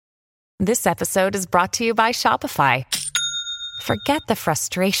This episode is brought to you by Shopify. Forget the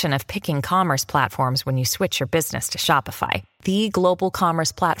frustration of picking commerce platforms when you switch your business to Shopify, the global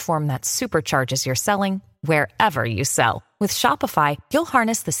commerce platform that supercharges your selling wherever you sell. With Shopify, you'll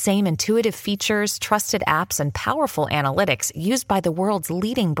harness the same intuitive features, trusted apps, and powerful analytics used by the world's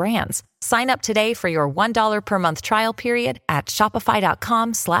leading brands. Sign up today for your $1 per month trial period at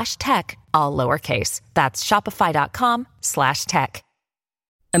shopify.com/tech, all lowercase. That's shopify.com/tech.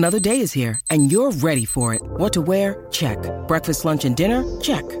 Another day is here, and you're ready for it. What to wear? Check. Breakfast, lunch, and dinner?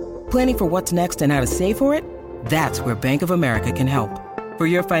 Check. Planning for what's next and how to save for it? That's where Bank of America can help. For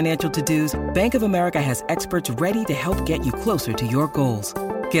your financial to-dos, Bank of America has experts ready to help get you closer to your goals.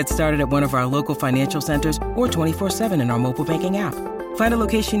 Get started at one of our local financial centers or 24/7 in our mobile banking app. Find a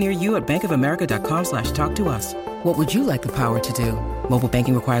location near you at bankofamerica.com/talktous. What would you like the power to do? Mobile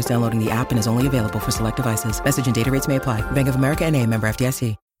banking requires downloading the app and is only available for select devices. Message and data rates may apply. Bank of America N.A., member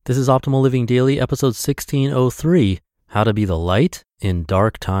FDIC. This is Optimal Living Daily, episode 1603, How to Be the Light in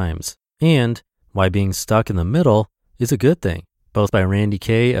Dark Times, and Why Being Stuck in the Middle is a Good Thing, both by Randy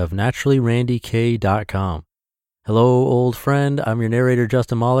Kay of naturallyrandyk.com. Hello, old friend. I'm your narrator,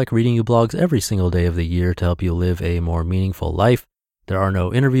 Justin Malik, reading you blogs every single day of the year to help you live a more meaningful life. There are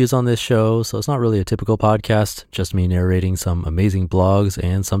no interviews on this show, so it's not really a typical podcast, just me narrating some amazing blogs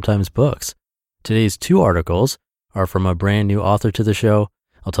and sometimes books. Today's two articles are from a brand new author to the show.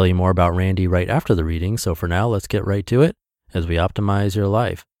 I'll tell you more about Randy right after the reading, so for now, let's get right to it as we optimize your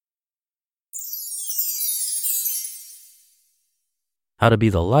life. How to Be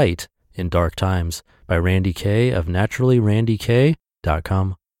the Light in Dark Times by Randy Kay of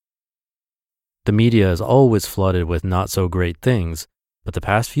naturallyrandyk.com. The media is always flooded with not-so-great things, but the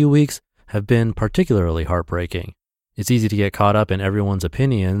past few weeks have been particularly heartbreaking. It's easy to get caught up in everyone's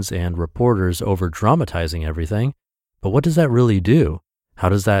opinions and reporters over-dramatizing everything, but what does that really do? How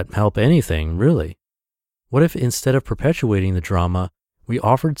does that help anything, really? What if instead of perpetuating the drama, we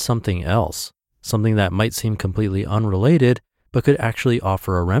offered something else, something that might seem completely unrelated, but could actually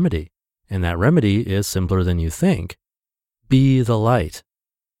offer a remedy? And that remedy is simpler than you think. Be the light.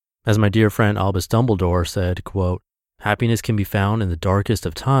 As my dear friend Albus Dumbledore said, quote, "Happiness can be found in the darkest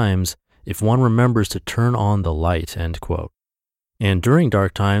of times if one remembers to turn on the light," end quote. And during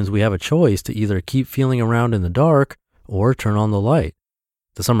dark times, we have a choice to either keep feeling around in the dark or turn on the light.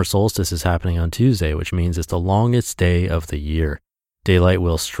 The summer solstice is happening on Tuesday, which means it's the longest day of the year. Daylight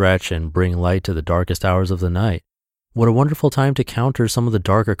will stretch and bring light to the darkest hours of the night. What a wonderful time to counter some of the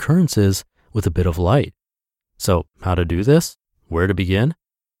dark occurrences with a bit of light. So, how to do this? Where to begin?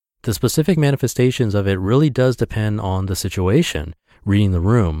 The specific manifestations of it really does depend on the situation, reading the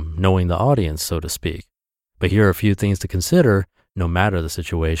room, knowing the audience, so to speak. But here are a few things to consider, no matter the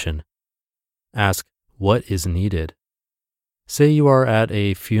situation. Ask, what is needed? Say you are at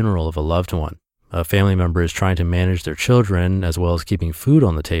a funeral of a loved one. A family member is trying to manage their children as well as keeping food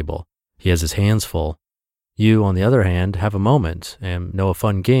on the table. He has his hands full. You, on the other hand, have a moment and know a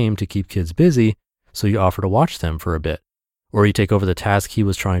fun game to keep kids busy, so you offer to watch them for a bit. Or you take over the task he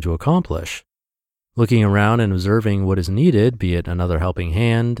was trying to accomplish. Looking around and observing what is needed, be it another helping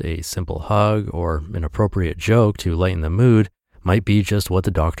hand, a simple hug, or an appropriate joke to lighten the mood, might be just what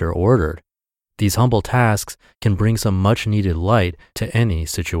the doctor ordered. These humble tasks can bring some much needed light to any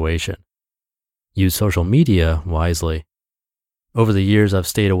situation. Use social media wisely. Over the years, I've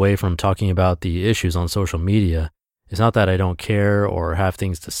stayed away from talking about the issues on social media. It's not that I don't care or have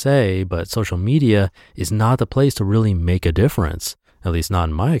things to say, but social media is not the place to really make a difference, at least not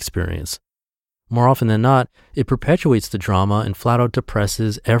in my experience. More often than not, it perpetuates the drama and flat out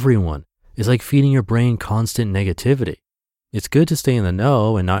depresses everyone. It's like feeding your brain constant negativity. It's good to stay in the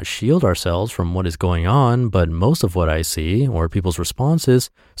know and not shield ourselves from what is going on, but most of what I see, or people's responses,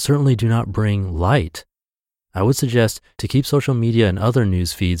 certainly do not bring light. I would suggest to keep social media and other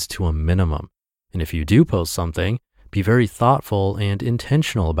news feeds to a minimum. And if you do post something, be very thoughtful and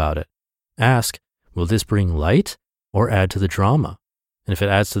intentional about it. Ask, will this bring light or add to the drama? And if it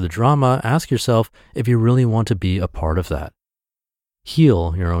adds to the drama, ask yourself if you really want to be a part of that.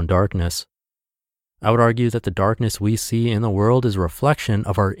 Heal your own darkness. I would argue that the darkness we see in the world is a reflection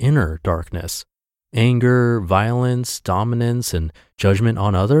of our inner darkness. Anger, violence, dominance, and judgment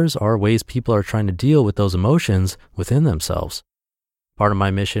on others are ways people are trying to deal with those emotions within themselves. Part of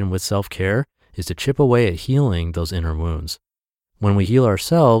my mission with self-care is to chip away at healing those inner wounds. When we heal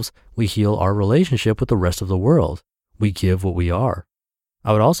ourselves, we heal our relationship with the rest of the world. We give what we are.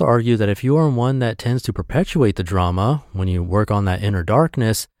 I would also argue that if you are one that tends to perpetuate the drama, when you work on that inner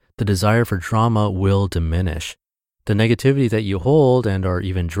darkness, the desire for drama will diminish. The negativity that you hold and are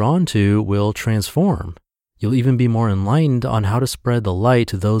even drawn to will transform. You'll even be more enlightened on how to spread the light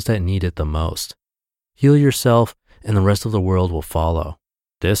to those that need it the most. Heal yourself, and the rest of the world will follow.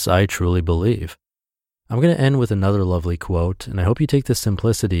 This I truly believe. I'm going to end with another lovely quote, and I hope you take this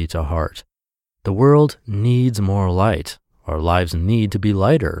simplicity to heart. The world needs more light. Our lives need to be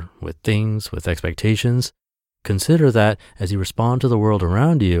lighter, with things, with expectations. Consider that as you respond to the world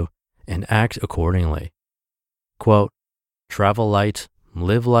around you and act accordingly. Quote, travel light,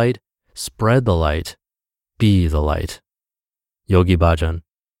 live light, spread the light, be the light. Yogi Bhajan.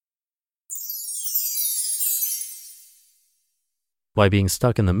 Why Being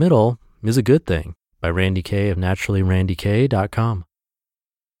Stuck in the Middle is a Good Thing by Randy Kay of naturallyrandyk.com.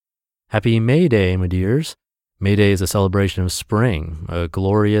 Happy May Day, my dears. May Day is a celebration of spring, a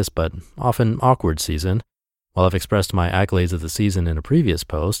glorious but often awkward season. While I've expressed my accolades of the season in a previous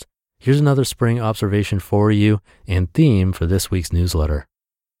post, here's another spring observation for you and theme for this week's newsletter.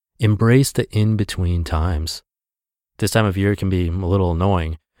 Embrace the in-between times. This time of year can be a little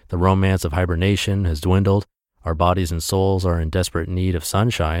annoying. The romance of hibernation has dwindled. Our bodies and souls are in desperate need of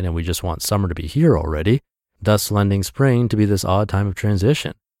sunshine, and we just want summer to be here already, thus lending spring to be this odd time of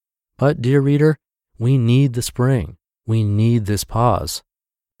transition. But, dear reader, we need the spring. We need this pause,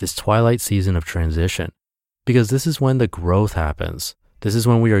 this twilight season of transition, because this is when the growth happens. This is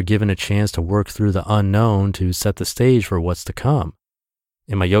when we are given a chance to work through the unknown to set the stage for what's to come.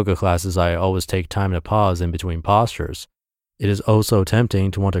 In my yoga classes, I always take time to pause in between postures. It is oh so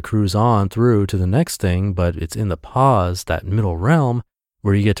tempting to want to cruise on through to the next thing, but it's in the pause, that middle realm,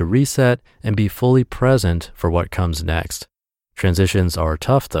 where you get to reset and be fully present for what comes next. Transitions are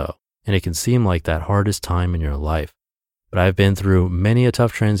tough though, and it can seem like that hardest time in your life. But I've been through many a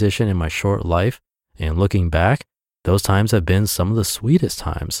tough transition in my short life, and looking back, those times have been some of the sweetest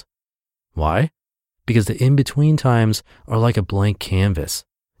times. Why? Because the in-between times are like a blank canvas.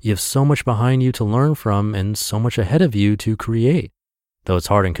 You have so much behind you to learn from and so much ahead of you to create. Though it's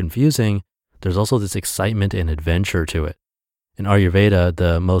hard and confusing, there's also this excitement and adventure to it. In Ayurveda,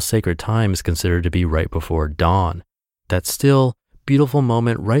 the most sacred time is considered to be right before dawn. That still, beautiful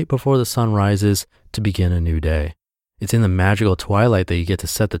moment right before the sun rises to begin a new day. It's in the magical twilight that you get to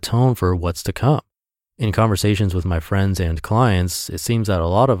set the tone for what's to come. In conversations with my friends and clients, it seems that a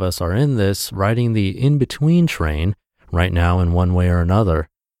lot of us are in this, riding the in-between train right now in one way or another.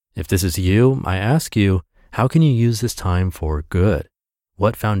 If this is you, I ask you, how can you use this time for good?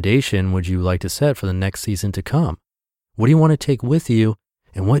 What foundation would you like to set for the next season to come? What do you want to take with you,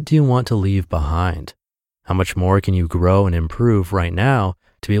 and what do you want to leave behind? How much more can you grow and improve right now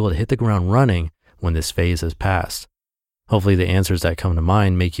to be able to hit the ground running when this phase has passed? Hopefully the answers that come to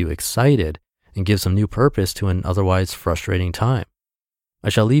mind make you excited and give some new purpose to an otherwise frustrating time. I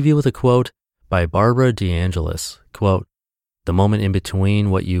shall leave you with a quote by Barbara DeAngelis. Quote, "The moment in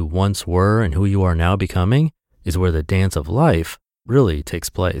between what you once were and who you are now becoming is where the dance of life really takes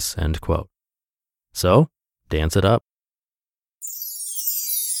place." End quote. So, dance it up.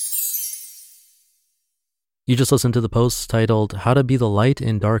 You just listened to the posts titled How to Be the Light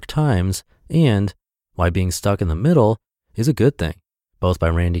in Dark Times and Why Being Stuck in the Middle is a Good Thing, both by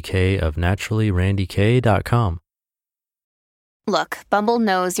Randy Kay of naturallyrandyk.com. Look, Bumble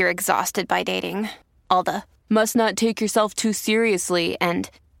knows you're exhausted by dating. All the must not take yourself too seriously and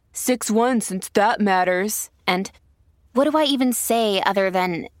 6'1" since that matters. And what do I even say other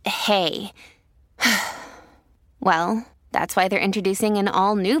than hey? Well, that's why they're introducing an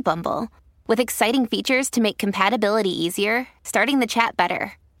all-new Bumble with exciting features to make compatibility easier, starting the chat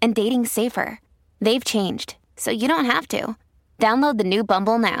better, and dating safer. They've changed, so you don't have to. Download the new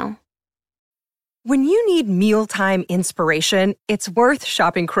Bumble now. When you need mealtime inspiration, it's worth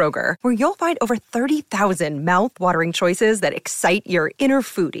shopping Kroger, where you'll find over 30,000 mouth-watering choices that excite your inner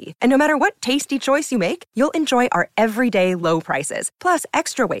foodie. And no matter what tasty choice you make, you'll enjoy our everyday low prices, plus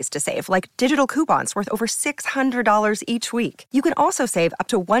extra ways to save, like digital coupons worth over $600 each week. You can also save up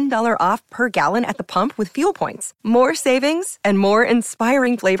to $1 off per gallon at the pump with fuel points. More savings and more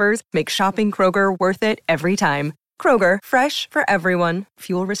inspiring flavors make shopping Kroger worth it every time. Kroger, fresh for everyone.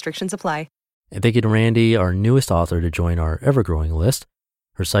 Fuel restrictions apply. And thank you to Randy, our newest author, to join our ever-growing list.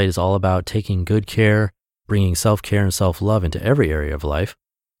 Her site is all about taking good care, bringing self-care and self-love into every area of life.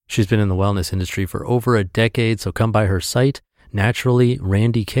 She's been in the wellness industry for over a decade, so come by her site,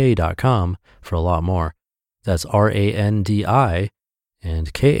 naturallyrandyk.com, for a lot more. That's RANDI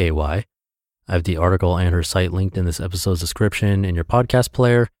and KAY. I have the article and her site linked in this episode's description in your podcast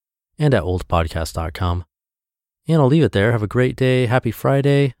player and at oldpodcast.com. And I'll leave it there. Have a great day. Happy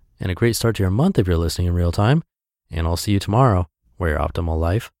Friday. And a great start to your month if you're listening in real time. And I'll see you tomorrow, where your optimal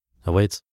life awaits.